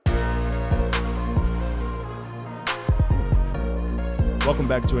Welcome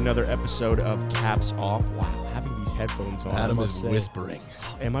back to another episode of Caps Off. Wow, having these headphones on. Adam is whispering.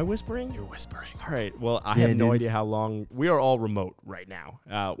 Am I whispering? You're whispering. All right. Well, I have no idea how long. We are all remote right now.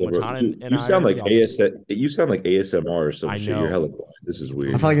 You sound like You sound like ASMR or some shit. You're hella quiet. This is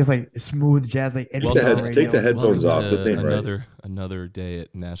weird. I feel like it's like smooth jazz, like take the headphones off. This ain't another day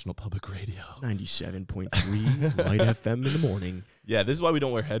at National Public Radio. 97.3 Light FM in the morning. Yeah, this is why we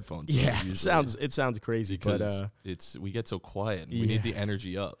don't wear headphones. Yeah, it sounds crazy because we get so quiet. And we need the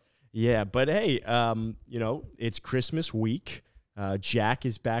energy up. Yeah, but hey, it's Christmas week. Jack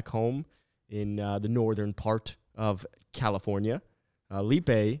is back home in the northern part of California.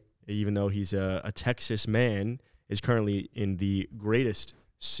 Lipe, even though he's a Texas man, is currently in the greatest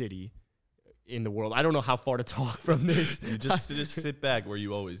city in the world. I don't know how far to talk from this. You just sit back where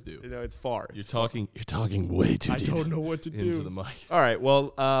you always do. No, it's far. You're talking way too deep. I don't know what to do. Into the mic. All right.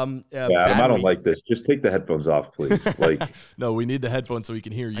 Well, Adam, I don't like this. Just take the headphones off, please. No, we need the headphones so we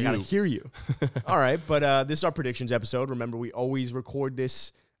can hear you. I gotta hear you. All right, but this is our predictions episode. Remember, we always record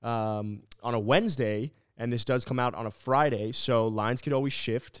this on a Wednesday, and this does come out on a Friday, so lines could always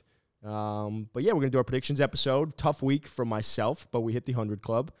shift. But yeah, we're gonna do our predictions episode. Tough week for myself, but we hit the 100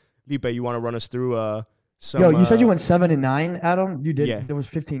 club. Lipe, you want to run us through some... Yo, you said you went 7-9, Adam? You did. Yeah. There was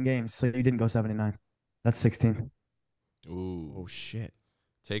 15 games, so you didn't go 7-9. That's 16. Ooh. Oh, shit.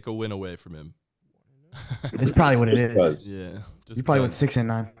 Take a win away from him. That's probably what it is. Yeah. You probably went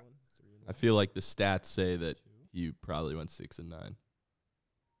 6-9. I feel like the stats say that you probably went 6-9.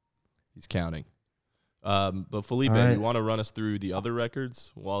 He's counting. But Felipe, you want to run us through the other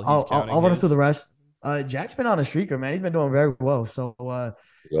records while he's counting? I'll run us through the rest. Jack's been on a streaker, man. He's been doing very well. So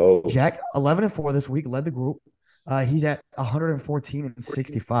Jack, 11-4 this week, led the group. He's at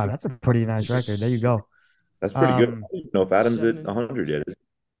 114-65. That's a pretty nice record. There you go. That's pretty good. I don't even know if Adam's at 100 yet.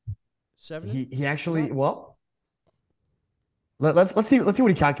 He actually let's see what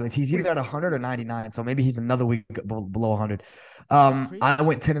he calculates. He's either at 100 or 99, so maybe he's another week below 100. I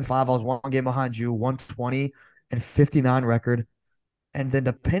went 10-5. I was one game behind you, 120-59 record. And then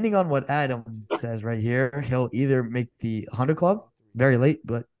depending on what Adam says right here, he'll either make the 100 club very late,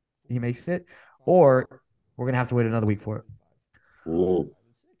 but he makes it, or we're going to have to wait another week for it. Ooh.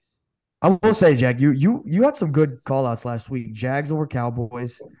 I will say, Jack, you had some good call-outs last week. Jags over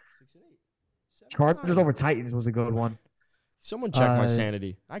Cowboys. Chargers over Titans was a good one. Someone check my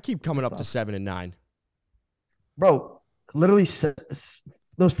sanity. I keep coming up to 7-9. Bro, literally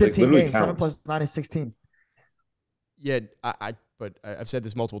those 15 games, count. 7 plus 9 is 16. Yeah, but I've said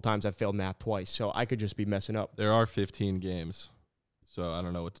this multiple times. I've failed math twice, so I could just be messing up. There are 15 games, so I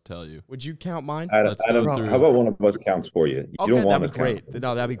don't know what to tell you. Would you count mine? Adam, how about one of us counts for you? Okay, that'd be great.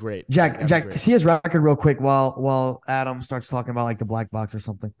 No, that'd be great. Jack, see his record real quick while Adam starts talking about like the black box or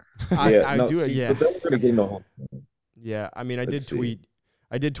something. I do it. Yeah. But then we're gonna get in the whole... Yeah, I mean, I did tweet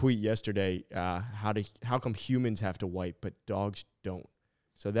yesterday. How come humans have to wipe but dogs don't?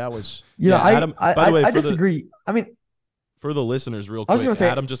 So that was. Adam, by the way, I disagree. For the listeners, real quick,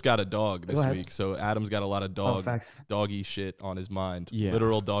 Adam just got a dog this week, so Adam's got a lot of doggy shit on his mind. Yeah.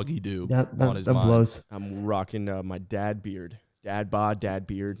 Literal doggy do on his mind. Blows. I'm rocking my dad beard. Dad bod, dad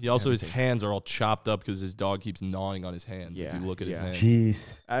beard. He also, his hands are all chopped up because his dog keeps gnawing on his hands. Yeah, if you look at his hands.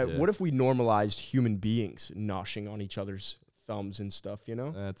 Jeez. What if we normalized human beings gnashing on each other's thumbs and stuff, you know?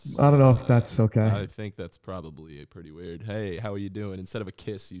 I don't know if that's okay. I think that's probably pretty weird. Hey, how are you doing? Instead of a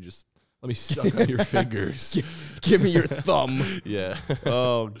kiss, you just... Let me suck on your fingers. Give me your thumb. Yeah.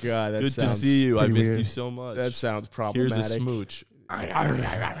 Oh, God. Good to see you. I missed you so much. That sounds problematic. Here's a smooch.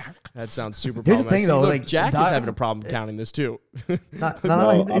 That sounds super problematic. Here's the thing, though. Look, Jack is having a problem counting this, too. No,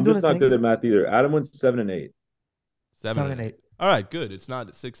 I'm just not good at math either. Adam went 7-8. 7-8. All right, good. It's not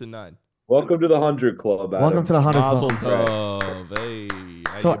 6-9. Welcome to the 100 Club, Adam. Welcome to the 100 Mazel Club. tov. Hey,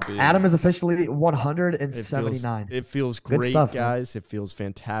 so Adam is officially 179. It feels great, stuff, guys. Man. It feels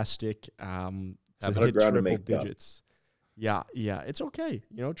fantastic. To hit triple digits. Yeah, it's okay.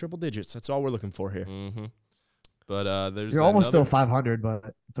 Triple digits. That's all we're looking for here. Mm-hmm. But you're almost still 500,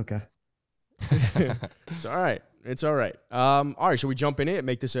 but it's okay. It's all right. It's all right. All right. Should we jump in it and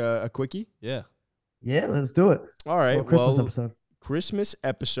make this a quickie? Yeah. Yeah, let's do it. All right. Christmas episode. Christmas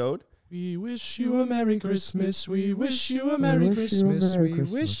episode. We wish you a Merry Christmas. We wish you a Merry Christmas. We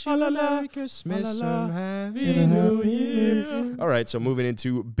wish you a Merry Christmas and Happy New Year. All right, so moving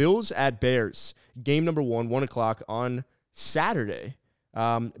into Bills at Bears. Game number 1, 1 o'clock on Saturday.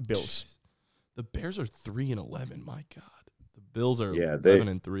 Bills. The Bears are 3-11. My God, the Bills are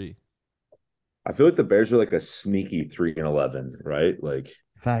 11-3. I feel like the Bears are like a sneaky 3-11, right? Like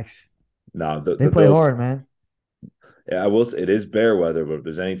facts. No, they play hard, man. Yeah, I will say it is bear weather, but if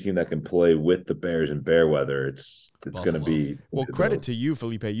there's any team that can play with the Bears in bear weather, it's going to be. Well, credit to you,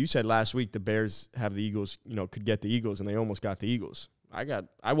 Felipe. You said last week the Bears have the Eagles, could get the Eagles, and they almost got the Eagles. I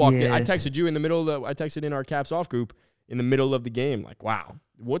walked in. I texted you in the middle of I texted in our Caps Off group in the middle of the game. Like, wow,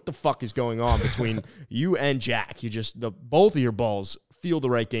 what the fuck is going on between you and Jack? You just, both of your balls feel the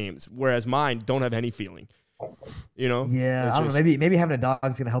right games, whereas mine don't have any feeling. Yeah, I don't know. Maybe having a dog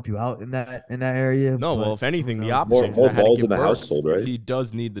is gonna help you out in that area. No, well, if anything, the opposite. More balls in the household, right? He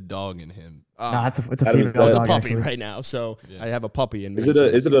does need the dog in him. No, it's a female dog. It's a puppy actually. right now, so I have a puppy in me.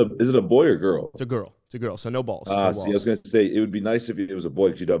 Is it a boy or girl? It's a girl. It's a girl. So no balls. See, I was gonna say it would be nice if it was a boy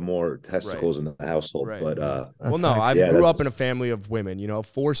because you'd have more testicles in the household. Right. But well, no, I grew up in a family of women.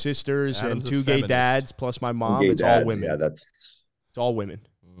 4 sisters and 2 gay dads plus my mom. It's all women. Yeah, it's all women.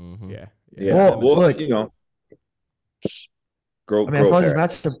 Mm-hmm. Yeah. Well, look, grow. I mean, as far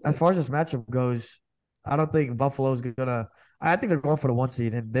as this matchup goes, I don't think Buffalo's gonna. I think they're going for the 1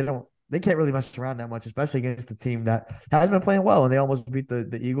 seed, and they can't really mess around that much, especially against the team that has been playing well, and they almost beat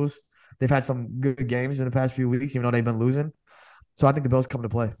the Eagles. They've had some good games in the past few weeks, even though they've been losing. So I think the Bills come to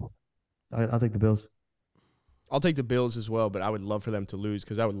play. I'll take the Bills. I'll take the Bills as well, but I would love for them to lose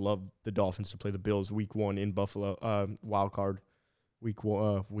because I would love the Dolphins to play the Bills week 1 in Buffalo, wild card week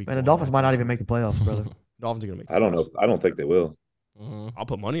 1. And the Dolphins might not even make the playoffs, brother. Dolphins are gonna make. I don't know. I don't think they will. Mm-hmm. I'll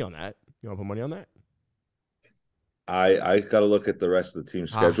put money on that. You want to put money on that? I got to look at the rest of the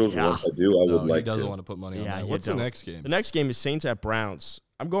team's schedules. Yeah. Once I do, I would like. He doesn't want to put money on that. What's the next game? The next game is Saints at Browns.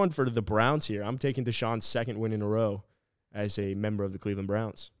 I'm going for the Browns here. I'm taking Deshaun's 2nd win in a row as a member of the Cleveland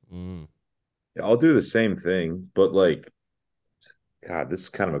Browns. Mm. Yeah, I'll do the same thing, but God, this is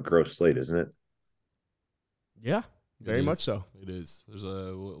kind of a gross slate, isn't it? Yeah, very much so. It is.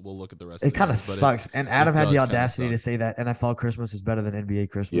 We'll look at the rest. It kind of sucks. And Adam had the audacity to say that NFL Christmas is better than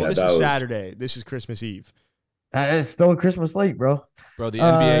NBA Christmas. Well, this is Saturday. This is Christmas Eve. It's still a Christmas late, bro. Bro, the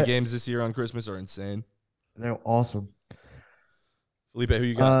NBA games this year on Christmas are insane. They're awesome. Felipe, who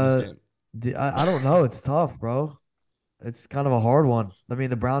you got in this game? I don't know. It's tough, bro. It's kind of a hard one. I mean,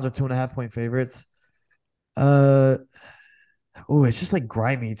 the Browns are 2.5-point favorites. It's just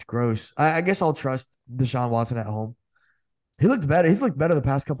grimy. It's gross. I guess I'll trust Deshaun Watson at home. He looked better. He's looked better the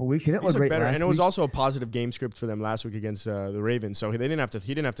past couple of weeks. He didn't look great better, last and it was week. also a positive game script for them last week against the Ravens. So he didn't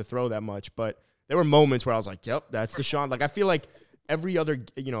have to throw that much, but there were moments where I was like, "Yep, that's Deshaun." I feel like every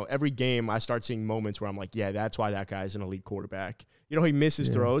game I start seeing moments where I'm like, "Yeah, that's why that guy's an elite quarterback." He misses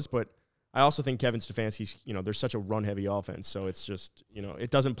throws, but I also think Kevin Stefanski's, there's such a run-heavy offense, so it's just,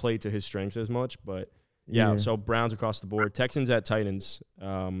 it doesn't play to his strengths as much. But so Browns across the board, Texans at Titans.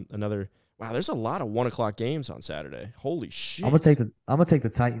 There's a lot of 1:00 games on Saturday. Holy shit! I'm gonna take the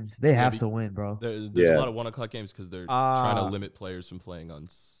Titans. They have to win, bro. There's a lot of 1:00 games because they're trying to limit players from playing on.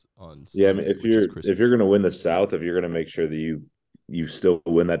 Yeah, I mean, if you're gonna win the South, if you're gonna make sure that you still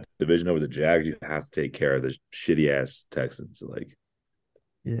win that division over the Jags, you have to take care of the shitty ass Texans.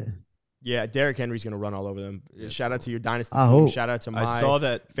 Yeah, Derrick Henry's going to run all over them. Yeah, shout out to your dynasty team. Hope. Shout out to my I saw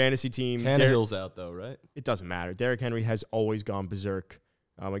that fantasy team. Tannehill's out, though, right? It doesn't matter. Derrick Henry has always gone berserk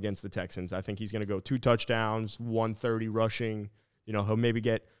against the Texans. I think he's going to go 2 touchdowns, 130 rushing. He'll maybe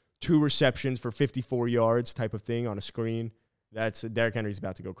get 2 receptions for 54 yards type of thing on a screen. Derrick Henry's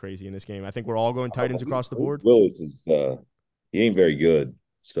about to go crazy in this game. I think we're all going Titans across the board. Willis is he ain't very good.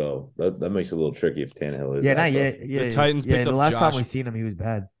 So that makes it a little tricky if Tannehill is. The Titans picked up the last Josh. time we seen him, he was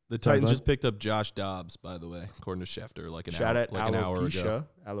bad. The Titans just picked up Josh Dobbs, by the way, according to Schefter, an hour ago.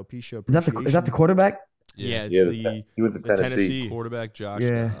 Alopecia. Is that the quarterback? Yeah, he went to Tennessee. Quarterback Josh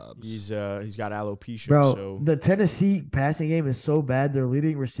Dobbs. He's got alopecia. Bro, so. The Tennessee passing game is so bad. Their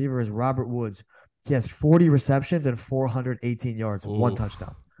leading receiver is Robert Woods. He has 40 receptions and 418 yards, 1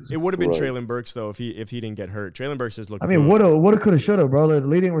 touchdown. It would have been Traylon Burks though if he didn't get hurt. Traylon Burks has looked. I mean, woulda, coulda, shoulda, bro. The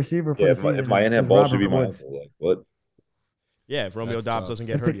leading receiver for the season. If my in-hand ball should be mine. What? Yeah, if Romeo Dobbs doesn't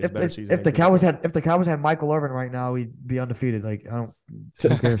get hurt, he has a better season. If the Cowboys had Michael Irvin right now, we'd be undefeated.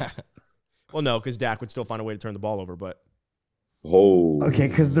 Who cares? Well, no, because Dak would still find a way to turn the ball over, but. Okay,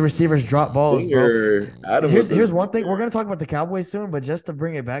 because the receivers drop balls, bro. Here's one thing. We're gonna talk about the Cowboys soon, but just to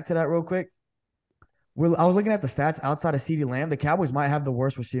bring it back to that real quick. I was looking at the stats outside of CeeDee Lamb. The Cowboys might have the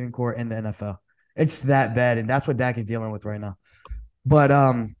worst receiving core in the NFL. It's that bad, and that's what Dak is dealing with right now. But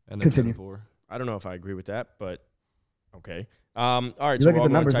continue. I don't know if I agree with that, but okay. All right. You look at the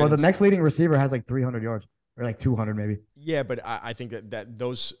numbers. Well, the next leading receiver has 300 yards or 200 maybe. Yeah, but I think that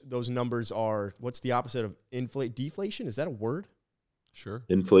those numbers are what's the opposite of deflation? Is that a word? Sure.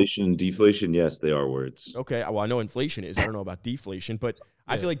 Inflation and deflation, yes, they are words. Okay, well, I know inflation is. I don't know about deflation, but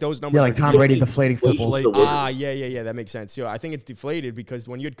I feel like those numbers Yeah, like Tom Brady deflating football. Yeah, that makes sense. So I think it's deflated because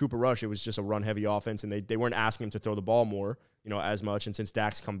when you had Cooper Rush, it was just a run-heavy offense, and they weren't asking him to throw the ball more, as much. And since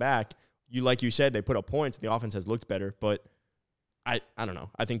Dak's come back, like you said, they put up points, and the offense has looked better. But I don't know.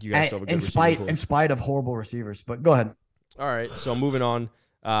 I think you guys still have a good in spite of horrible receivers. But go ahead. All right, so moving on,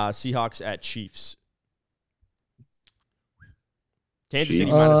 Seahawks at Chiefs. Kansas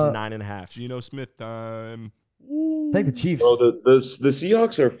City minus 9.5. Geno Smith time. Take the Chiefs. Bro, the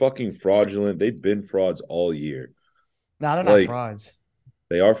Seahawks are fucking fraudulent. They've been frauds all year. No, they're not frauds.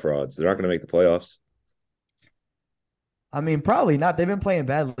 They are frauds. They're not going to make the playoffs. I mean, probably not. They've been playing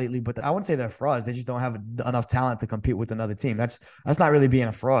bad lately, but I wouldn't say they're frauds. They just don't have enough talent to compete with another team. That's not really being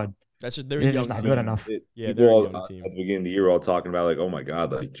a fraud. That's just they're just not good enough. Yeah, they're a young team. At the beginning of the year, we're all talking about like, oh my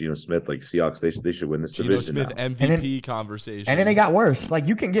god, like Geno Smith, like Seahawks, they should win this division. Geno Smith now. MVP conversation, and then they got worse. Like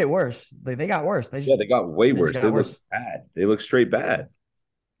you can get worse. They got worse. They got way worse. They look bad. They look straight bad.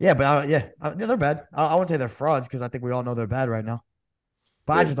 Yeah, but they're bad. I wouldn't say they're frauds because I think we all know they're bad right now.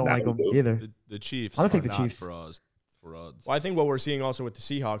 But I just don't like them either. The Chiefs. I'm gonna take the Chiefs. Frauds. Well, I think what we're seeing also with the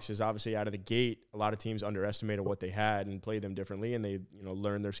Seahawks is obviously out of the gate, a lot of teams underestimated what they had and played them differently, and they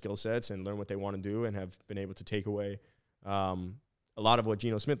learn their skill sets and learn what they want to do and have been able to take away a lot of what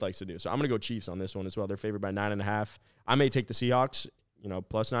Geno Smith likes to do. So I'm going to go Chiefs on this one as well. They're favored by 9.5. I may take the Seahawks,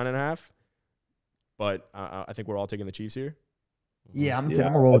 plus 9.5, but I think we're all taking the Chiefs here. Yeah, I'm going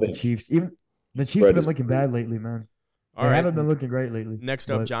to roll with the Chiefs. Even the Chiefs have been looking bad lately, man. They haven't been looking great lately.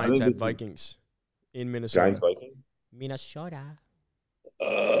 Next up, Giants at Vikings in Minnesota. Giants Vikings. Minnesota.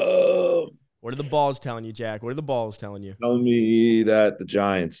 What are the balls telling you, Jack? What are the balls telling you? Telling me that the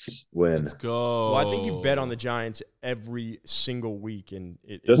Giants win. Let's go. Well, I think you've bet on the Giants every single week, and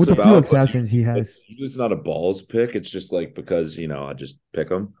with the few exceptions he has. It's not a balls pick. It's just like because I just pick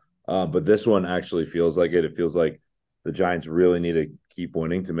them. But this one actually feels like it. It feels like the Giants really need to keep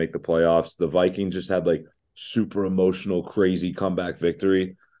winning to make the playoffs. The Vikings just had like super emotional, crazy comeback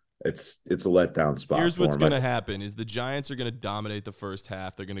victory. It's a letdown spot. Here's what's going to happen is the Giants are going to dominate the first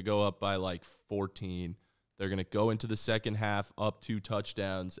half. They're going to go up by like 14. They're going to go into the second half up 2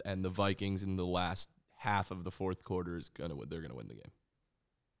 touchdowns, and the Vikings in the last half of the fourth quarter they're going to win the game.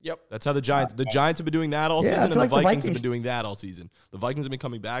 Yep, that's how the Giants have been doing that all season, and the Vikings have been doing that all season. The Vikings have been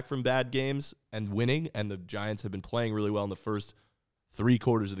coming back from bad games and winning, and the Giants have been playing really well in the first 3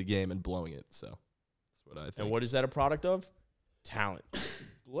 quarters of the game and blowing it. So that's what I think. And what is that a product of? Talent.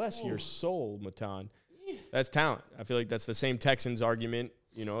 Bless your soul, Matan. That's talent. I feel like that's the same Texans argument.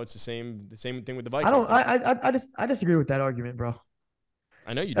 It's the same thing with the Vikings. I disagree with that argument, bro.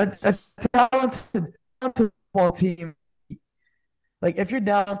 I know you do. A talented football team. Like if you're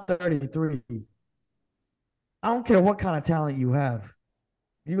down 33, I don't care what kind of talent you have.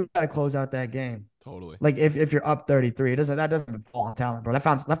 You got to close out that game. Totally. Like if you're up 33, that doesn't fall on talent, bro. That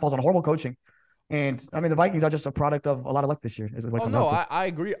falls on horrible coaching. And I mean, the Vikings are just a product of a lot of luck this year. I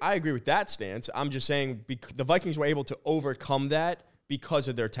agree. I agree with that stance. I'm just saying the Vikings were able to overcome that because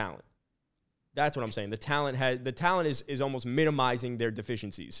of their talent. That's what I'm saying. The talent is almost minimizing their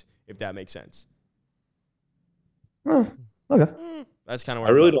deficiencies, if that makes sense. Okay. That's kind of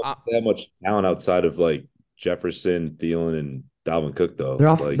where I really don't have that much talent outside of like Jefferson, Thielen, and Dalvin Cook, though.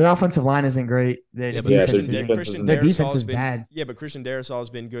 Their offensive line isn't great. Their defense is bad. Yeah, but Christian Darrisaw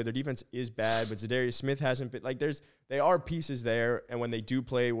has been good. Their defense is bad, but Zadarius Smith hasn't been. Like, they are pieces there, and when they do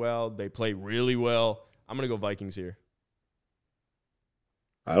play well, they play really well. I'm going to go Vikings here.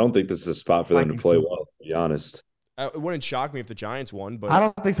 I don't think this is a spot for them to play well, to be honest. It wouldn't shock me if the Giants won, but I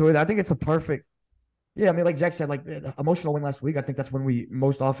don't think so either. I think it's a perfect. Yeah, I mean, like Jack said, like emotional win last week. I think that's when we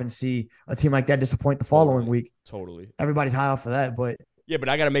most often see a team like that disappoint the following week. Totally. Everybody's high off of that, but yeah, but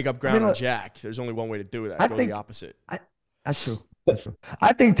I got to make up ground on Jack. There's only one way to do that. Go the opposite. That's true.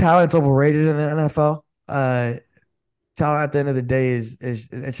 I think talent's overrated in the NFL. Talent at the end of the day is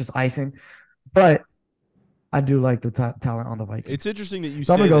it's just icing, but I do like the talent on the Vikings. It's interesting that you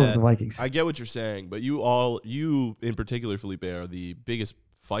say I'm gonna go that. with the Vikings. I get what you're saying, but you in particular, Felipe, are the biggest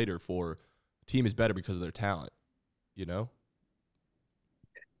fighter for team is better because of their talent,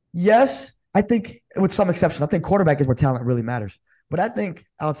 Yes, I think with some exceptions. I think quarterback is where talent really matters. But I think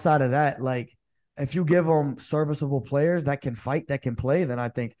outside of that, like if you give them serviceable players that can fight, that can play, then I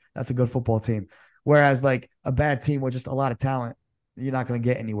think that's a good football team. Whereas like a bad team with just a lot of talent, you're not going to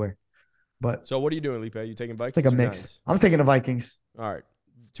get anywhere. But so what are you doing, Lipe? You taking Vikings? It's like a mix. Giants? I'm taking the Vikings. All right.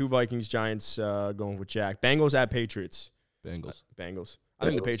 2 Vikings, Giants going with Jack. Bengals at Patriots. Bengals. I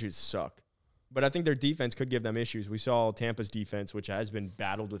think the Patriots suck. But I think their defense could give them issues. We saw Tampa's defense, which has been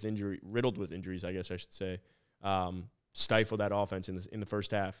riddled with injuries, I guess I should say. stifle that offense in the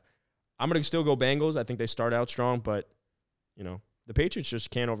first half. I'm going to still go Bengals. I think they start out strong, but, the Patriots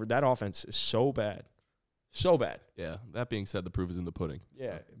just can't over – that offense is so bad. So bad. Yeah. That being said, the proof is in the pudding.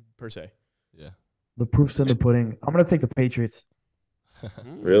 Yeah, per se. Yeah. The proof's in the pudding. I'm going to take the Patriots.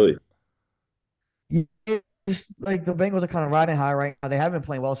 Really? Yeah, just like the Bengals are kind of riding high right now. They haven't been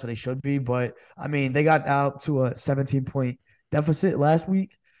playing well, so they should be. But, I mean, they got out to a 17-point deficit last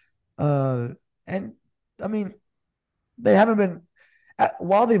week. And, I mean, they haven't been –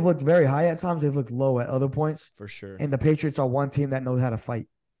 while they've looked very high at times, they've looked low at other points. For sure. And the Patriots are one team that knows how to fight.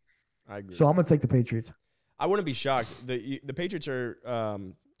 I agree. So I'm going to take the Patriots. I wouldn't be shocked. The Patriots are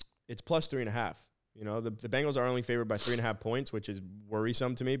it's plus 3.5. The Bengals are only favored by 3.5 points, which is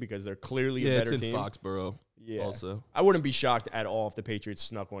worrisome to me because they're clearly a better it's team. in Foxborough. Yeah. Also, I wouldn't be shocked at all if the Patriots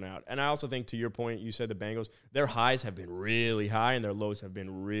snuck one out. And I also think, to your point, you said the Bengals, their highs have been really high and their lows have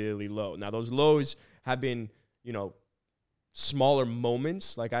been really low. Now, those lows have been, smaller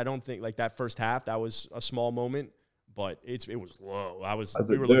moments. Like, I don't think, like, that first half, that was a small moment, but it was low.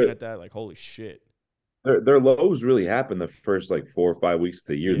 We were looking at that like, holy shit. Their lows really happened the first 4 or 5 weeks of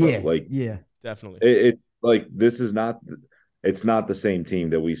the year. Yeah, though. Definitely. This is not. It's not the same team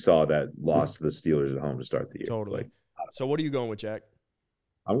that we saw that lost to the Steelers at home to start the year. Totally. So what are you going with, Jack?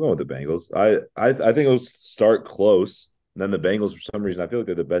 I'm going with the Bengals. I think it'll start close. And then the Bengals, for some reason, I feel like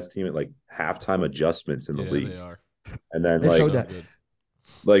they're the best team at halftime adjustments in the league. They are. And then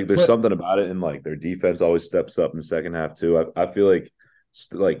there's something about it, and their defense always steps up in the second half too. I feel like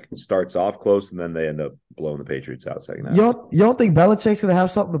starts off close and then they end up blowing the Patriots out second half. You don't think Belichick's gonna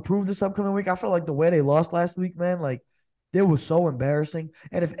have something to prove this upcoming week? I feel like the way they lost last week, man, it was so embarrassing.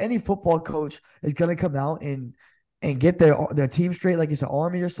 And if any football coach is gonna come out and get their team straight, like it's an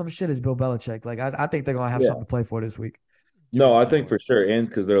army or some shit, is Bill Belichick. I think they're gonna have something to play for this week. No, I think for sure, and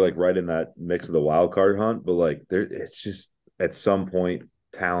because they're right in that mix of the wild card hunt, but it's just at some point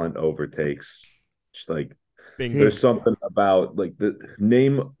talent overtakes. Just there's something about the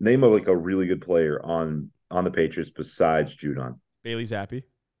name of a really good player on the Patriots besides Judon. Bailey Zappi.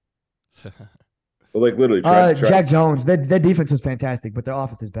 But literally, Jack Jones. Their defense is fantastic, but their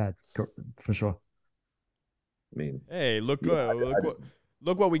offense is bad for sure. I mean, hey, look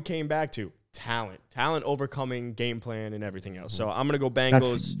what we came back to. Talent overcoming game plan and everything else. So I'm gonna go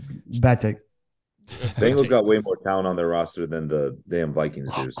Bengals. That's bad take. Bengals got way more talent on their roster than the damn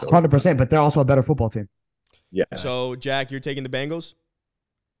Vikings do. 100%, but they're also a better football team. Yeah. So Jack, you're taking the Bengals?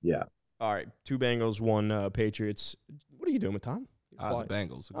 Yeah. All right, 2 Bengals, 1 Patriots. What are you doing with Tom? The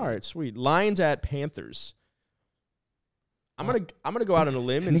Bengals. All right, sweet. Lions at Panthers. I'm gonna go out on a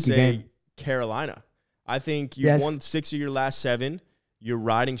limb and say game. Carolina. I think you've won 6 of your last 7. You're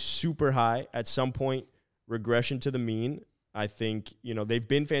riding super high. At some point, regression to the mean. I think they've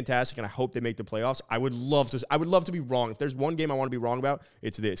been fantastic, and I hope they make the playoffs. I would love to be wrong. If there's one game I want to be wrong about,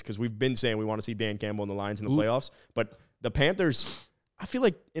 it's this, because we've been saying we want to see Dan Campbell and the Lions in the playoffs. But the Panthers, I feel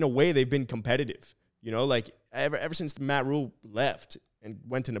like in a way they've been competitive. Ever since Matt Rule left and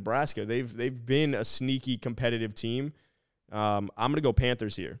went to Nebraska, they've been a sneaky competitive team. I'm gonna go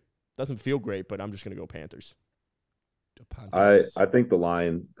Panthers here. Doesn't feel great, but I'm just gonna go Panthers. I think the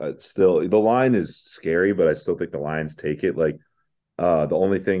line the line is scary, but I still think the Lions take it. The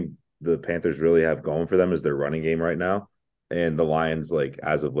only thing the Panthers really have going for them is their running game right now, and the Lions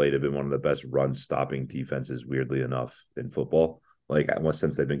as of late have been one of the best run stopping defenses, weirdly enough, in football.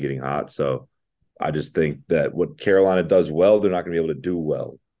 Since they've been getting hot, so I just think that what Carolina does well, they're not going to be able to do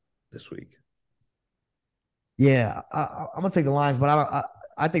well this week. Yeah, I'm gonna take the Lions, but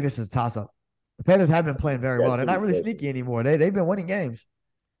I think this is a toss up. The Panthers have been playing very well. They're not really sneaky anymore. They've been winning games.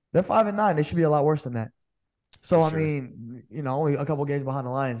 They're 5-9. They should be a lot worse than that. So, I mean, only a couple games behind the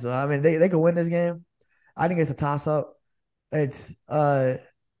Lions. So, I mean, they could win this game. I think it's a toss-up. It's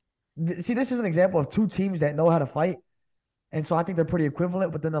see, this is an example of 2 teams that know how to fight. And so I think they're pretty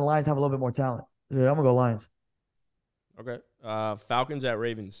equivalent, but then the Lions have a little bit more talent. So I'm going to go Lions. Okay. Falcons at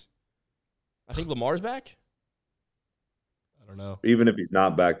Ravens. I think Lamar's back. I don't know. Even if he's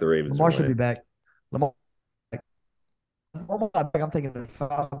not back, the Ravens Lamar should be back. Lamar back. I'm taking the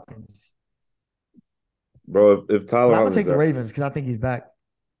Falcons. Bro, if Tyler, I'm gonna take the Ravens because I think he's back.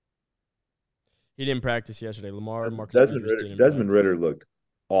 He didn't practice yesterday. Desmond Ritter looked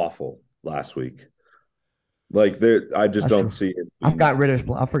awful last week. I just don't see it. I forgot Ritter.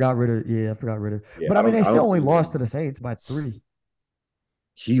 Yeah, I forgot Ritter. Yeah, but I mean, they still only lost to the Saints by 3.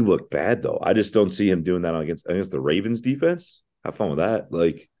 He looked bad though. I just don't see him doing that against the Ravens defense. Have fun with that.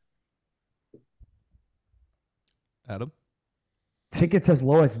 Adam? Tickets as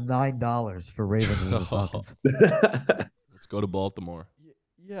low as $9 for Ravens and the Falcons. Let's go to Baltimore.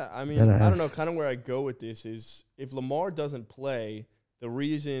 Yeah, I mean, That I don't know. ass. Kind of where I go with this is if Lamar doesn't play, the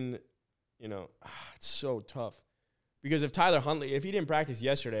reason, it's so tough. Because if Tyler Huntley, if he didn't practice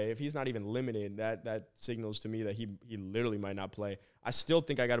yesterday, if he's not even limited, that signals to me that he literally might not play. I still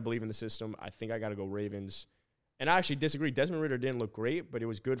think I got to believe in the system. I think I got to go Ravens. And I actually disagree. Desmond Ridder didn't look great, but it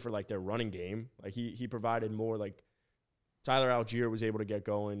was good for, like, their running game. Like, he provided more, like, Tyler Algier was able to get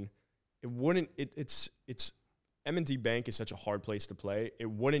going. It's M&T Bank is such a hard place to play. It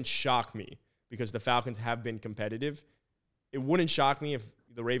wouldn't shock me because the Falcons have been competitive. It wouldn't shock me if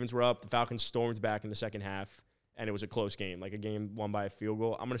the Ravens were up, the Falcons stormed back in the second half, and it was a close game, like a game won by a field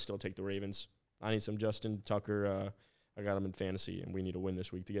goal. I'm going to still take the Ravens. I need some Justin Tucker. I got him in fantasy, and we need to win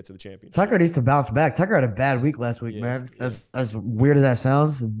this week to get to the championship. Tucker needs to bounce back. Tucker had a bad week last week, man. As weird as that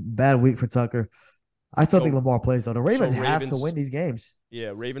sounds, bad week for Tucker. I still think Lamar plays, though. The Ravens have to win these games.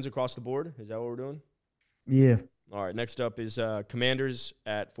 Yeah, Ravens across the board. Is that what we're doing? Yeah. All right, next up is Commanders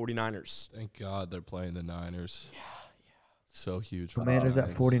at 49ers. Thank God they're playing the Niners. Yeah. So huge. Commanders at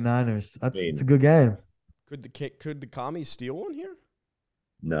 49ers. It's a good game. Could the Commies steal one here?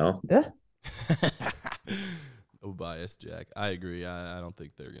 No. Yeah. No bias, Jack. I agree. I don't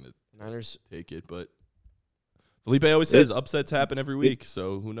think they're going to Niners take it, but Felipe always says upsets happen every week,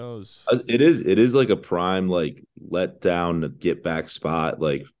 so who knows? It is like a prime, like, let down, get back spot.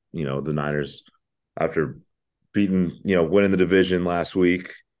 Like, the Niners, after beating, winning the division last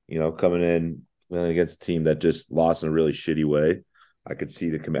week, coming in against a team that just lost in a really shitty way. I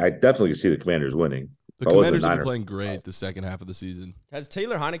definitely could see the Commanders winning. The Commanders have been playing great the second half of the season. Has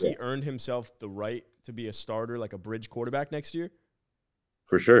Taylor Heineke earned himself the right to be a starter, like a bridge quarterback next year?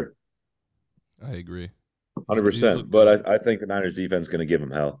 For sure. I agree. 100%. But I think the Niners defense is going to give him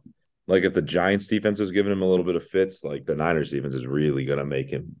hell. Like, if the Giants defense was giving him a little bit of fits, like, the Niners defense is really going to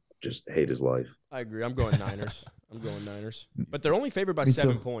make him just hate his life. I agree. I'm going Niners. But they're only favored by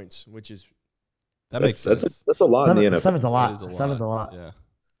 7 points, which is that makes sense. That's a lot in the NFL. Seven's a lot. Seven's a lot. Yeah.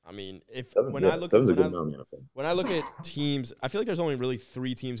 I mean, when I look at teams, I feel like there's only really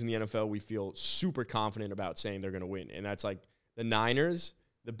 3 teams in the NFL we feel super confident about saying they're going to win, and that's like the Niners,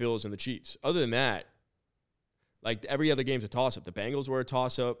 the Bills, and the Chiefs. Other than that, like, every other game's a toss-up. The Bengals were a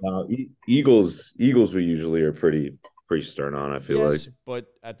toss-up. Eagles we usually are pretty stern on, I feel like. But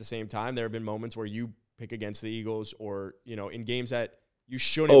at the same time, there have been moments where you pick against the Eagles, or, in games that you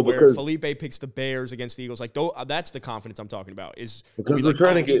shouldn't, where Felipe picks the Bears against the Eagles. Like, that's the confidence I'm talking about. Because we're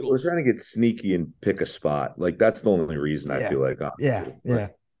trying to get sneaky and pick a spot. Like, that's the only reason I feel like. Yeah.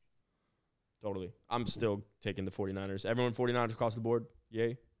 Totally. I'm still taking the 49ers. Everyone 49ers across the board.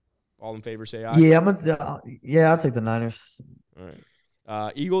 Yay. All in favor, say aye. Yeah, I'll take the Niners. All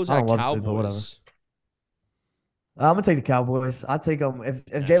right. Eagles at Cowboys. I'm gonna take the Cowboys. I'll take them. If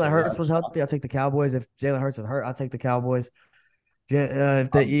Jalen Hurts was healthy, I'll take the Cowboys. If Jalen Hurts is hurt, I'll take the Cowboys.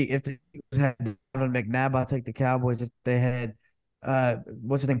 If the Eagles had Donovan McNabb, I'll take the Cowboys. If they had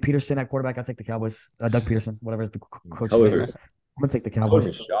what's his name, Peterson at quarterback, I'll take the Cowboys. Doug Peterson, whatever the coach name. I'm gonna take the Cowboys.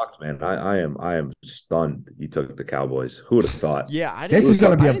 I'm shocked, man. I am stunned. You took the Cowboys. Who would have thought? Yeah, this is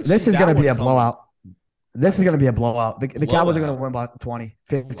gonna be a blowout. This is gonna be a blowout. The Cowboys are gonna win by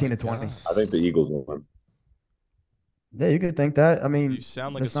 15 to 20. I think the Eagles will win. Yeah, you could think that. I mean, you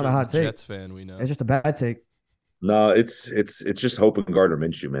sound like it's not a hot take. Jets fan. We know it's just a bad take. No, it's just hoping Gardner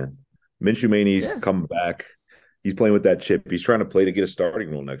Minshew, man. Minshew Maney's coming back. He's playing with that chip. He's trying to play to get a starting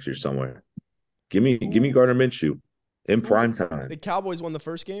role next year somewhere. Give me Gardner Minshew in prime time. The Cowboys won the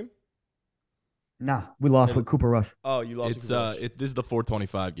first game? Nah, we lost with Cooper Rush. Oh, you lost with Cooper Rush. This is the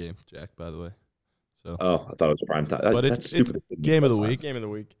 425 game, Jack, by the way. So. Oh, I thought it was prime time. But it's game of the week. Game of the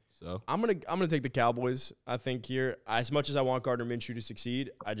week. So I'm gonna take the Cowboys. I think here, as much as I want Gardner Minshew to succeed,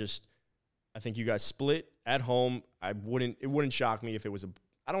 I think you guys split at home. It wouldn't shock me if it was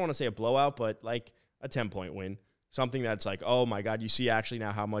I don't want to say a blowout, but like a 10-point win. Something that's like, oh my God, you see actually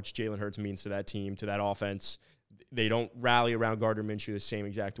now how much Jalen Hurts means to that team, to that offense. They don't rally around Gardner Minshew the same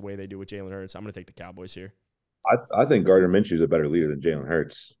exact way they do with Jalen Hurts. I'm gonna take the Cowboys here. I think Gardner Minshew is a better leader than Jalen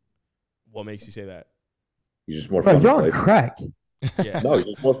Hurts. What makes you say that? He's just more fun. You're on crack. Yeah. No, he's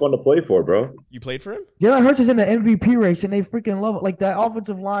just more fun to play for, bro. You played for him? Jalen Hurts is in the MVP race, and they freaking love it. Like, that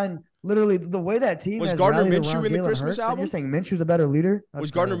offensive line, literally, the way that team was has Gardner rallied Minshew around in the Jalen Christmas Hurts, album? You're saying Minshew's a better leader?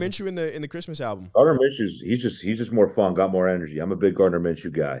 Was Gardner Minshew in the Christmas album? Gardner Minshew's he's just more fun, got more energy. I'm a big Gardner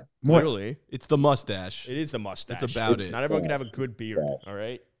Minshew guy. Literally, it's the mustache. It is the mustache. It's about it. Not everyone can have a good beard. All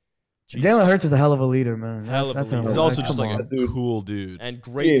right. Jalen Hurts is a hell of a leader, man. He's also just like a cool dude and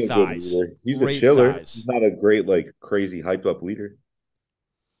great thighs. He's great a chiller. Thighs. He's not a great, like, crazy hyped up leader.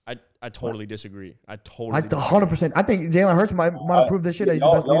 I totally disagree. I I totally 100%. I think Jalen Hurts might have proved this year that he's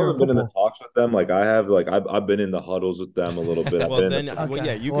the best leader in have been in the football. talks with them. Like I have. Like I've been in the huddles with them a little bit. I've Well, been then, in the, well,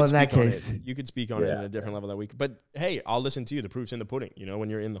 yeah, you Well, could in that speak on case. it. You could speak on it in a different level that week. But hey, I'll listen to you. The proof's in the pudding. You know, when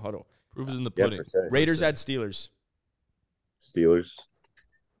you're in the huddle. Proof is in the yeah, pudding. per se. Raiders at Steelers. Steelers.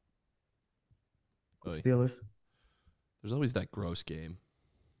 Oy. Steelers. There's always that gross game,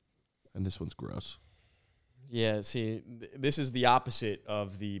 and this one's gross. Yeah, see, this is the opposite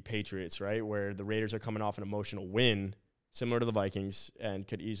of the Patriots, right? Where the Raiders are coming off an emotional win, similar to the Vikings, and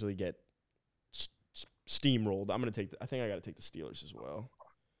could easily get steamrolled. I think I got to take the Steelers as well.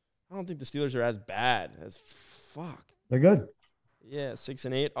 I don't think the Steelers are as bad as fuck. They're good. Yeah,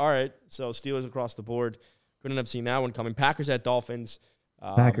 6-8. All right, so Steelers across the board. Couldn't have seen that one coming. Packers at Dolphins.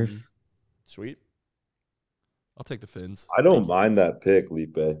 Packers. Sweet. I'll take the Fins. I don't mind that pick,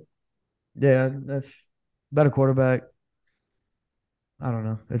 Lipe. Yeah, that's better quarterback. I don't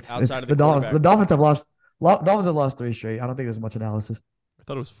know. It's Outside of the the Dolphins. quarterback. The Dolphins have lost. Dolphins have lost 3 straight. I don't think there's much analysis. I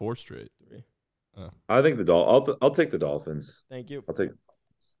thought it was 4 straight. I think I'll take the Dolphins. Thank you. I'll take.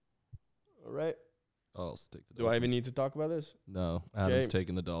 All right. I'll take the Dolphins. Do I even need to talk about this? No, Adam's Okay.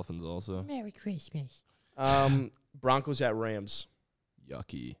 taking the Dolphins also. Merry Christmas. Broncos at Rams.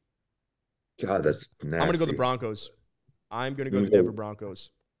 Yucky. God, that's nasty. I'm going to go the Broncos. I'm going to go I'm the gonna Denver go- Broncos.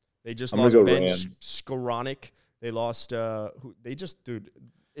 They just I'm lost gonna go Ben Rams. Skoranek. They lost dude.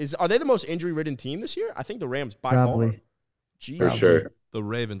 Are they the most injury-ridden team this year? I think the Rams by far. Probably. Jeez. For sure. The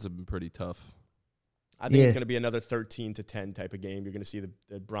Ravens have been pretty tough. I think it's Yeah. going to be another 13-10 type of game. You're going to see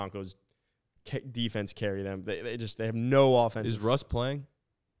the Broncos defense carry them. They have no offense. Is Russ playing?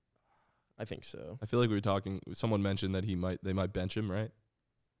 I think so. I feel like we were talking. Someone mentioned that they might bench him, right?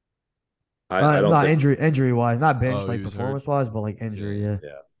 I don't not think, injury wise, not bench Oh, like he was hurt. performance wise, but like injury. Yeah. Yeah.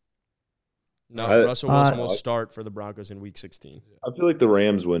 No, I- Russell Wilson will I- start for the Broncos in Week 16. I feel like the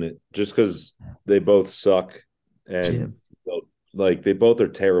Rams win it just because they both suck and like they both are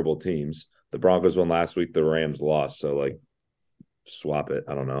terrible teams. The Broncos won last week. The Rams lost. So like, swap it.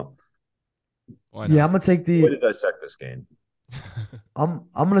 I don't know. Why Yeah, not? I'm gonna take Way the. to dissect this game. I'm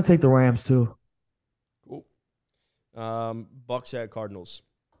gonna take the Rams too. Cool. Bucks at Cardinals.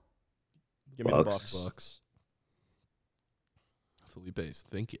 Give me Bucks. the Bucks. Bucks. Felipe's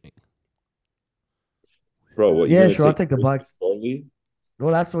thinking. Bro, what? Yeah, sure. I'll take the Bucks. Early?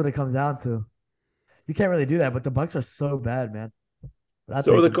 Well, that's what it comes down to. You can't really do that, but the Bucks are so bad, man. But I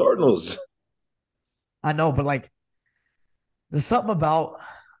So are take the them. Cardinals. I know, but like, there's something about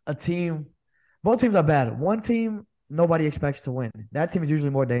a team. Both teams are bad. One team nobody expects to win. That team is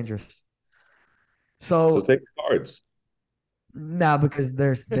usually more dangerous. So So take the Cards. now because they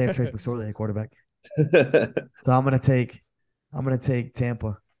have Trace McSorley at quarterback. So I'm gonna take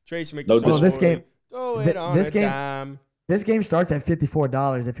Tampa. Trace No, McSorley. well, this game- Throw it thi- on this a game- dime. This game starts at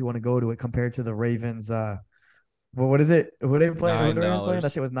 $54 if you want to go to it compared to the Ravens. Well, what is it? What are they playing? What are they playing? $9.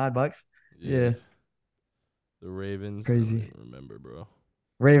 That shit was $9. Yeah. The Ravens. Crazy. I don't even remember, bro.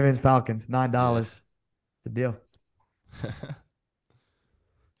 Ravens, Falcons, $9. It's a deal.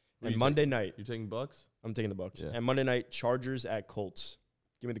 And Monday night, You taking Bucks? I'm taking the Bucks. Yeah. And Monday night, Chargers at Colts.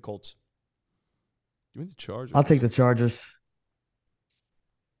 Give me the Colts. Give me the Chargers. I'll take the Chargers.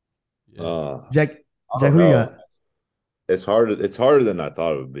 Yeah. Jack, I Jack, don't who you know. got? It's harder. It's harder than I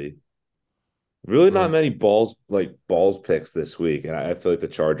thought it would be. Really, Right. not many balls picks this week, and I feel like the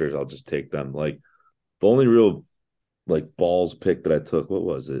Chargers. I'll just take them. Like the only real like balls pick that I took. What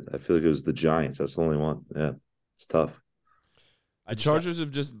was it? I feel like it was the Giants. That's the only one. Yeah, it's tough. The Chargers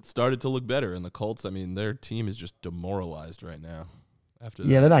have just started to look better, and the Colts, I mean, their team is just demoralized right now. After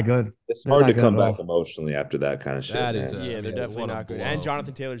Yeah, that. they're not good. It's They're hard not to good come at back all. emotionally after that kind of shit. That is man. a- Yeah, they're Yeah, definitely what a not good. blow. And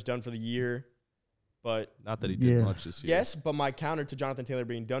Jonathan Taylor's done for the year. But Not that he did Yeah. much this year. yes, but my counter to Jonathan Taylor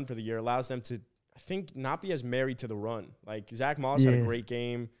being done for the year allows them to, I think, not be as married to the run. Like Zach Moss had a Yeah. great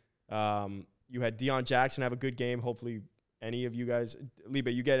game. You had Deion Jackson have a good game. Hopefully, any of you guys,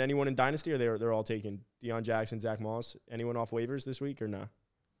 Liba, you get anyone in Dynasty, or they're all taken? Deion Jackson, Zach Moss, anyone off waivers this week or no?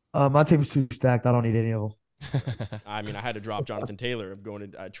 My team's too stacked. I don't need any of them. I mean, I had to drop Jonathan Taylor.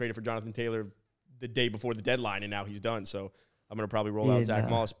 I traded for Jonathan Taylor the day before the deadline, and now he's done. So I'm gonna probably roll Yeah, out Zach nah.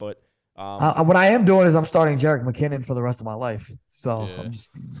 Moss, but. What I am doing is I'm starting Jerick McKinnon for the rest of my life. So Yeah. I'm just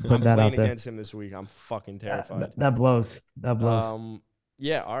I'm putting that playing out there. against him this week. I'm fucking terrified. That blows. That blows.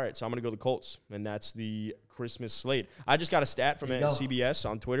 Yeah, all right. So I'm going to go the Colts, and that's the Christmas slate. I just got a stat from There you go. CBS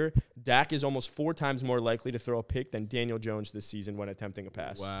on Twitter. Dak is almost 4 times more likely to throw a pick than Daniel Jones this season when attempting a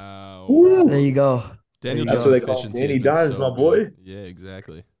pass. Wow. There you go. Daniel That's Jones' what they call efficiency Danny has been Dimes, so my good. boy. Yeah,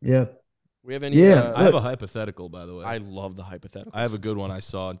 exactly. Yeah. We have any? Yeah, I have a Look. hypothetical, by the way. I love the hypothetical. I have a good one I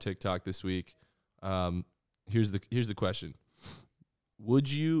saw on TikTok this week. Here's the question: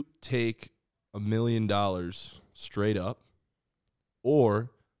 Would you take $1 million straight up, or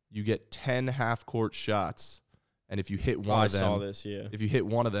you get 10 half-court shots, and if you hit one of them, saw this, yeah. if you hit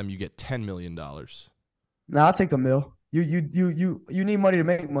one of them, you get $10 million? Nah, I'll take the mill. You need money to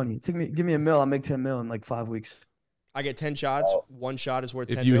make money. Give me a mill. I'll make 10 mil in like 5 weeks. I get 10 shots. One shot is worth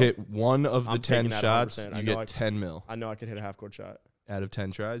 10 If you mil. hit one of the I'm 10 taking that shots, 100%. you get 10 mil. I know I could hit a half-court shot. Out of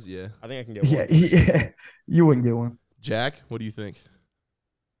 10 tries, yeah. I think I can get one. Yeah. You wouldn't get one. Jack, what do you think?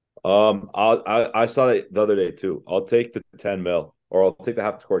 I saw that the other day too. I'll take the 10 mil, or I'll take the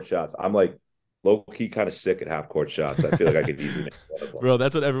half court shots. I'm like low key kind of sick at half court shots. I feel like I could easily make one of them. Bro,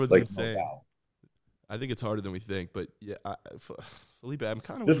 that's what everyone's Like, been saying. wow. I think it's harder than we think, but yeah, Felipe, I'm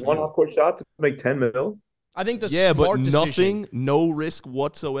kind of Just one half court shot to make 10 mil. I think the but smart decision, nothing, no risk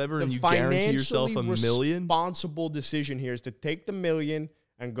whatsoever, the and you guarantee yourself a million. responsible decision here is to take the million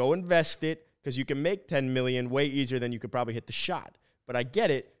and go invest it, because you can make 10 million way easier than you could probably hit the shot. But I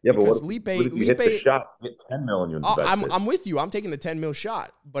get it. Yeah, but because what if you hit the shot, you get 10 mil and you invest it? I'm with you. I'm taking the 10 mil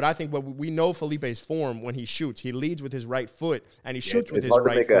shot. But I think we know Felipe's form when he shoots. He leads with his right foot, and he shoots with his right foot.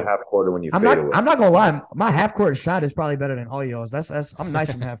 It's hard to make a half quarter when you I'm fade away. not gonna lie. My half court shot is probably better than all y'all's. That's I'm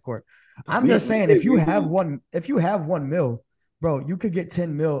nice from half court. I'm just saying, if you have one mil, bro, you could get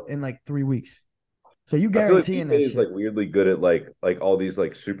 10 mil in like 3 weeks. So you guaranteeing that is shit. like weirdly good at like all these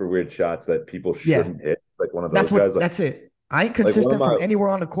like super weird shots that people shouldn't hit. Like one of those guys. That's it. I ain't consistent from anywhere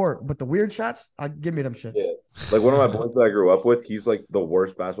on the court, but the weird shots, give me them shits. Yeah. Like one of my boys that I grew up with, he's like the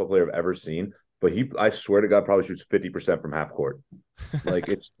worst basketball player I've ever seen. But I swear to God, probably shoots 50% from half court. Like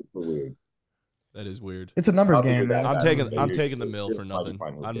it's super weird. That is weird. It's a numbers game, man. I'm taking the mill for nothing.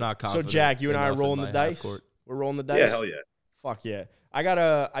 I'm not confident. So Jack, you and I are rolling the dice. We're rolling the dice. Yeah, hell yeah. Fuck yeah.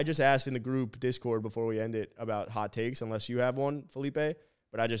 I just asked in the group Discord before we end it about hot takes, unless you have one, Felipe.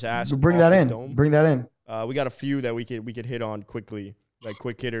 But I just asked. Bring that in. Bring that in. We got a few that we could hit on quickly, like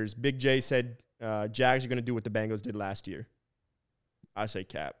quick hitters. Big J said Jags are going to do what the Bengals did last year. I say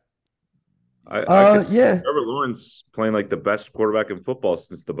cap. I could see Trevor Lawrence playing like the best quarterback in football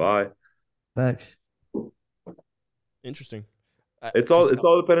since the bye. Thanks. Interesting. It's all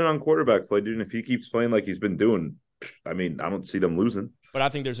dependent on quarterback play, dude. And if he keeps playing like he's been doing, I mean, I don't see them losing. But I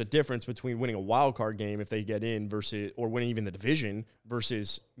think there's a difference between winning a wild card game if they get in or winning even the division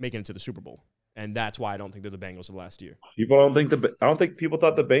versus making it to the Super Bowl. And that's why I don't think they're the Bengals of last year. I don't think people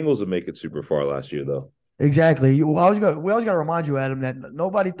thought the Bengals would make it super far last year, though. Exactly. We always got to remind you, Adam, that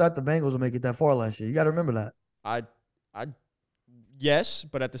nobody thought the Bengals would make it that far last year. You got to remember that. Yes,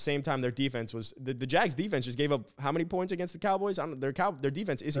 but at the same time, their defense was the Jags' defense just gave up how many points against the Cowboys? Their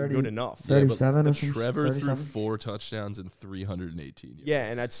defense isn't good enough. 37 but Trevor threw 4 touchdowns and 318 yards. Yeah,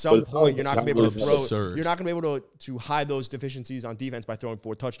 and at some point, you're not going to be able to throw. Absurd. You're not going to be able to hide those deficiencies on defense by throwing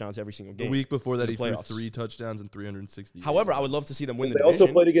 4 touchdowns every single game. The week before that, he threw playoffs. 3 touchdowns and 360. However, I would love to see them win the They division.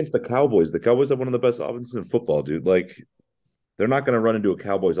 also played against the Cowboys. The Cowboys have one of the best offenses in football, dude. Like, they're not going to run into a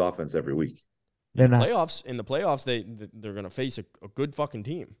Cowboys offense every week. They're not. In the playoffs, they're going to face a good fucking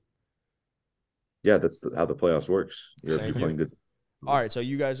team. Yeah, that's how the playoffs works. You're playing good. All right, so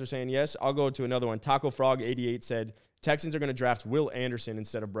you guys are saying yes. I'll go to another one. Taco Frog 88 said Texans are going to draft Will Anderson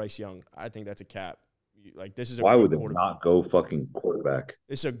instead of Bryce Young. I think that's a cap. Like this is a why would they not go fucking quarterback?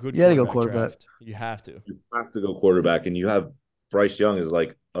 It's a good. You got to go quarterback. Draft. You have to. You have to go quarterback, and you have Bryce Young is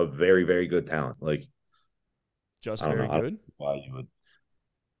like a very, very good talent. Like just very good. Why you would?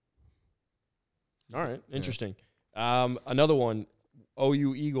 All right, interesting. Another one,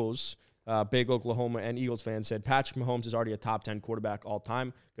 OU Eagles, big Oklahoma and Eagles fan said Patrick Mahomes is already a top 10 quarterback all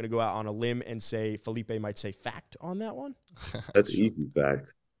time. Going to go out on a limb and say Felipe might say fact on that one. That's easy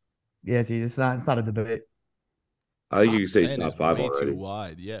fact. Yeah, see, it's not a debate. I think you can say he's top 5 already. Too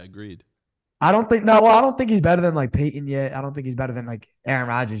wide. Yeah, agreed. I don't think he's better than like Peyton yet. I don't think he's better than like Aaron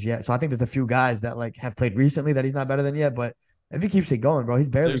Rodgers yet. So I think there's a few guys that like have played recently that he's not better than yet, but if he keeps it going, bro, he's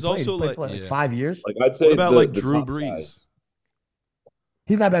barely played. He's played for like 5 years. Like I'd say, what about like Drew Brees?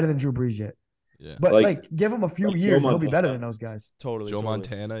 He's not better than Drew Brees yet. Yeah, but like give him a few years, he'll be better than those guys. Totally. Joe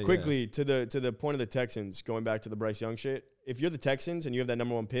Montana. Quickly to the point of the Texans, going back to the Bryce Young shit. If you're the Texans and you have that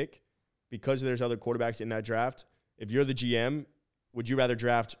number 1 pick, because there's other quarterbacks in that draft, if you're the GM, would you rather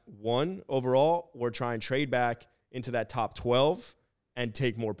draft 1 overall or try and trade back into that top 12 and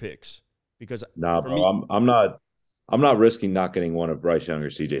take more picks? Because bro, I'm not risking not getting one of Bryce Young or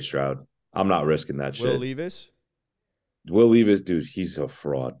CJ Stroud. I'm not risking that shit. Will Levis, dude, he's a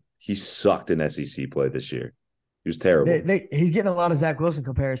fraud. He sucked in SEC play this year. He was terrible. He's getting a lot of Zach Wilson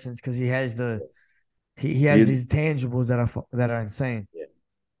comparisons because he has these tangibles that are insane. Yeah.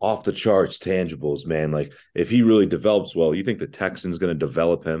 Off the charts tangibles, man. Like if he really develops well, you think the Texans going to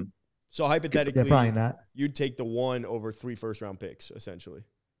develop him? So hypothetically, probably not. You'd take the 1 over 3 first-round picks, essentially.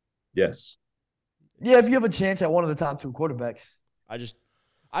 Yes. Yeah, if you have a chance at one of the top 2 quarterbacks.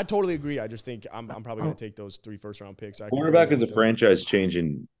 I totally agree. I just think I'm probably going to take those 3 first-round picks. Quarterback is a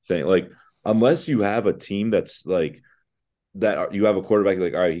franchise-changing thing. Like, unless you have a team that's like that, you have a quarterback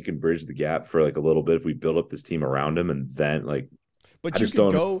like, all right, he can bridge the gap for like a little bit if we build up this team around him, and then like. But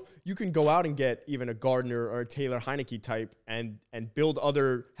you can go out and get even a Gardner or a Taylor Heineke type and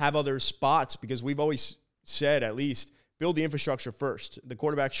have other spots, because we've always said, at least, build the infrastructure first. The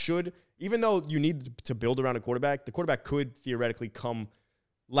quarterback should, even though you need to build around a quarterback, the quarterback could theoretically come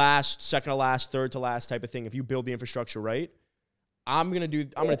last, second to last, third to last type of thing. If you build the infrastructure right, I'm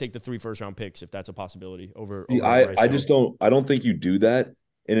gonna take the 3 first-round picks if that's a possibility over I don't think you do that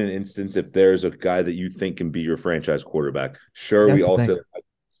in an instance if there's a guy that you think can be your franchise quarterback. Sure, we also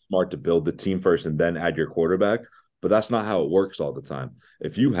smart to build the team first and then add your quarterback, but that's not how it works all the time.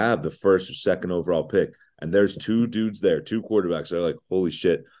 If you have the first or second overall pick and there's 2 dudes there, 2 quarterbacks, they're like, holy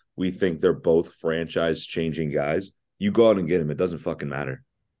shit, we think they're both franchise changing guys, you go out and get them. It doesn't fucking matter.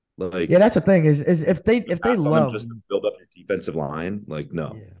 Like, yeah, that's the thing is if they love just to build up your defensive line, like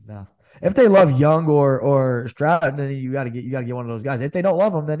no. Yeah, no. If they love Young or Stroud, then you gotta get one of those guys. If they don't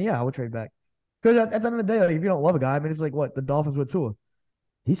love them, then yeah, I would trade back. Because at the end of the day, like, if you don't love a guy, I mean, it's like what the Dolphins with Tua.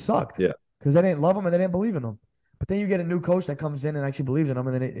 He sucked. Yeah. Because they didn't love him and they didn't believe in him. But then you get a new coach that comes in and actually believes in him,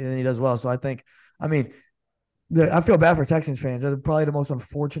 and then he does well. So I think, I mean, I feel bad for Texans fans. They're probably the most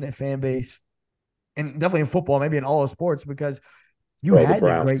unfortunate fan base, and definitely in football, maybe in all of sports, because you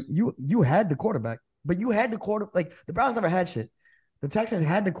had the quarterback, but you had the like the Browns never had shit. The Texans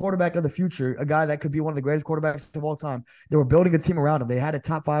had the quarterback of the future, a guy that could be one of the greatest quarterbacks of all time. They were building a team around him. They had a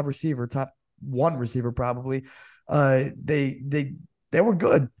top 5 receiver, top 1 receiver probably. They were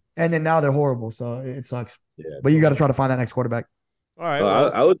good, and then now they're horrible. So it sucks. Yeah, but you got to try to find that next quarterback. All right.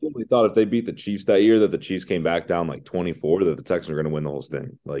 I legitimately thought if they beat the Chiefs that year, that the Chiefs came back down like 24, that the Texans were going to win the whole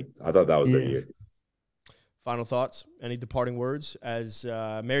thing. Like, I thought that was their year. Final thoughts? Any departing words? As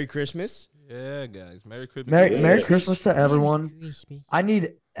Merry Christmas. Yeah, guys. Merry Christmas. Merry Christmas to everyone. I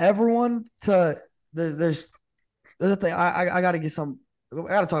need everyone to. There's a thing. I got to get some. I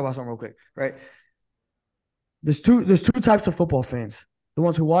got to talk about something real quick, right? There's two types of football fans: the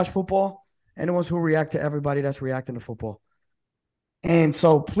ones who watch football and the ones who react to everybody that's reacting to football. And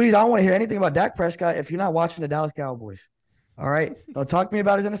so, please, I don't want to hear anything about Dak Prescott if you're not watching the Dallas Cowboys. All right, don't talk to me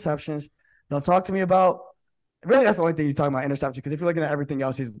about his interceptions. Don't talk to me about. Really, that's the only thing you're talking about, interceptions, because if you're looking at everything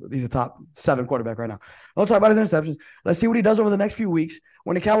else, he's a top 7 quarterback right now. Don't talk about his interceptions. Let's see what he does over the next few weeks.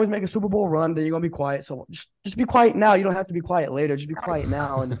 When the Cowboys make a Super Bowl run, then you're going to be quiet. So just be quiet now. You don't have to be quiet later. Just be quiet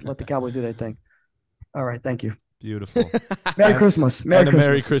now and let the Cowboys do their thing. All right, thank you. Beautiful. Merry Christmas.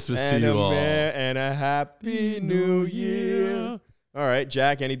 Merry Christmas to you all. And a Happy New Year. All right,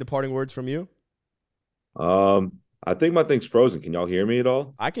 Jack, any departing words from you? I think my thing's frozen. Can y'all hear me at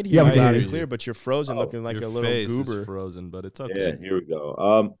all? I could hear you loud and clear, but you're frozen, looking like a little face goober. Is frozen, but it's okay. Yeah, here we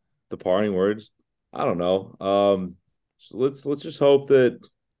go. The parting words. I don't know. So let's just hope that.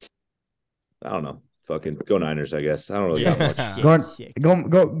 I don't know. Fucking go Niners, I guess. I don't really got much.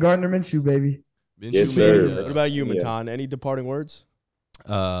 Go Gardner Minshew, baby. Yes, sir. What about you, Matan? Any departing words?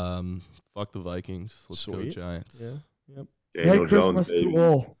 Fuck the Vikings. Let's go Giants. Yeah. Yep. Merry Christmas to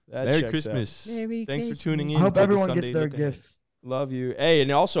all. Merry Christmas. Thanks for tuning in. I hope everyone gets their gifts. Love you. Hey, and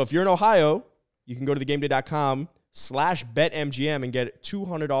also, if you're in Ohio, you can go to thegameday.com/betmgm and get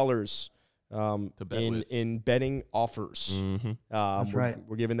 $200 in betting offers. Mm-hmm. That's right.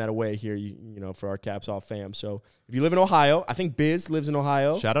 We're giving that away here, you know, for our Caps Off fam. So if you live in Ohio, I think Biz lives in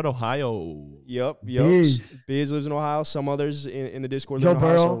Ohio. Shout out Ohio. Yep. Biz lives in Ohio. Some others in the Discord Joe live in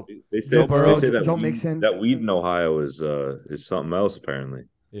Ohio. Burrow. They say that Joe Mixon. That weed in Ohio is something else apparently.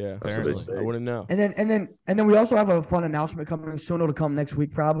 Yeah, apparently. I wouldn't know. And then we also have a fun announcement coming soon. It'll come next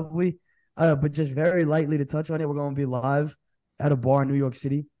week probably. But just very lightly to touch on it, we're going to be live at a bar in New York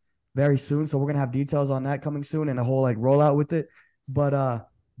City very soon. So we're going to have details on that coming soon and a whole like rollout with it. But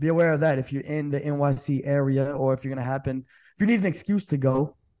be aware of that if you're in the NYC area, or if you're going to if you need an excuse to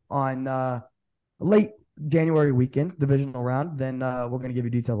go on late January weekend, divisional round, then we're going to give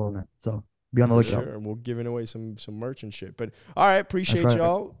you details on that. So be on the lookout. Sure, we're giving away some merch and shit. But all right, appreciate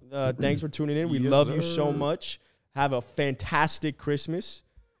y'all. Thanks for tuning in. We love you so much. Have a fantastic Christmas.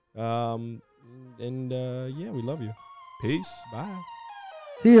 Yeah, we love you. Peace. Bye.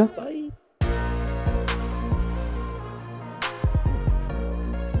 See ya. Bye.